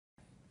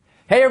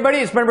Hey everybody,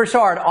 it's Brendon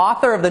Burchard,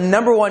 author of the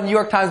 #1 New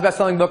York Times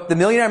bestselling book, The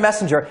Millionaire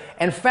Messenger,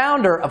 and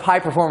founder of High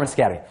Performance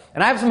Academy.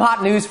 And I have some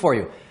hot news for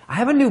you. I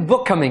have a new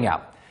book coming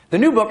out. The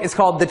new book is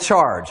called The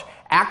Charge,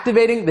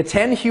 Activating the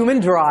 10 Human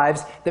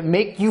Drives That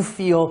Make You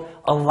Feel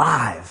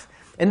Alive.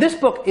 And this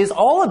book is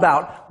all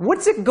about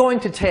what's it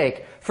going to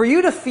take for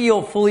you to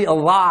feel fully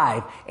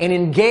alive and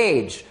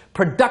engaged,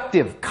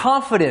 productive,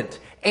 confident,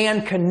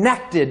 and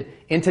connected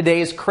in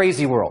today's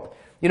crazy world.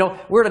 You know,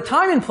 we're at a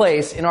time and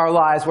place in our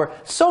lives where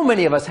so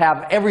many of us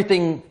have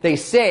everything they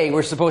say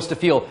we're supposed to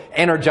feel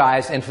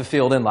energized and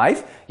fulfilled in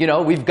life. You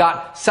know, we've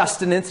got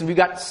sustenance and we've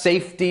got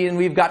safety and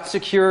we've got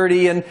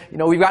security and, you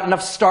know, we've got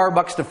enough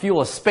Starbucks to fuel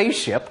a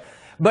spaceship.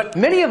 But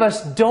many of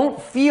us don't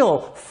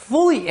feel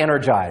fully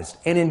energized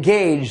and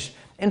engaged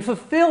and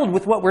fulfilled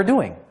with what we're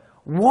doing.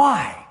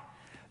 Why?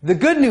 The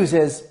good news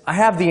is I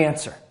have the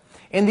answer.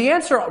 And the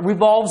answer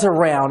revolves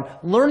around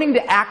learning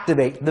to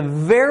activate the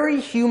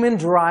very human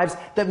drives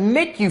that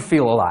make you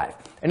feel alive.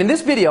 And in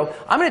this video,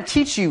 I'm going to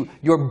teach you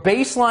your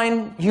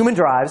baseline human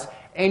drives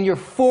and your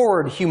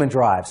forward human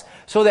drives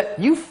so that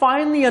you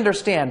finally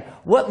understand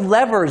what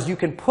levers you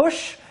can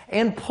push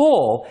and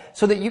pull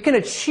so that you can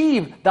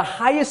achieve the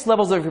highest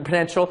levels of your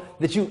potential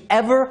that you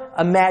ever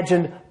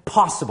imagined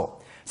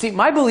possible. See,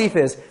 my belief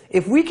is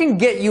if we can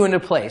get you in a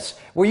place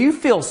where you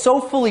feel so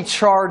fully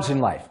charged in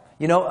life,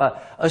 you know,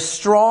 a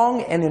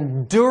strong and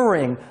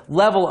enduring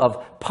level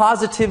of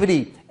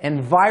positivity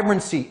and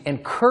vibrancy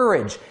and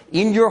courage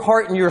in your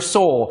heart and your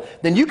soul,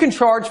 then you can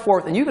charge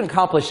forth and you can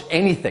accomplish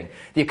anything.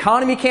 The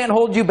economy can't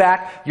hold you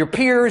back. Your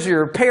peers,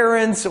 your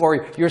parents,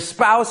 or your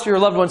spouse, your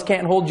loved ones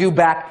can't hold you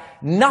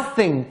back.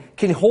 Nothing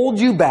can hold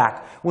you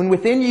back when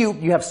within you,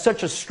 you have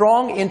such a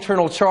strong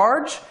internal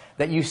charge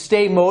that you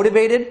stay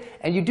motivated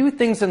and you do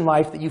things in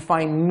life that you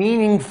find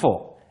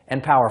meaningful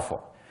and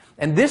powerful.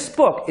 And this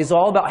book is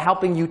all about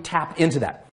helping you tap into that.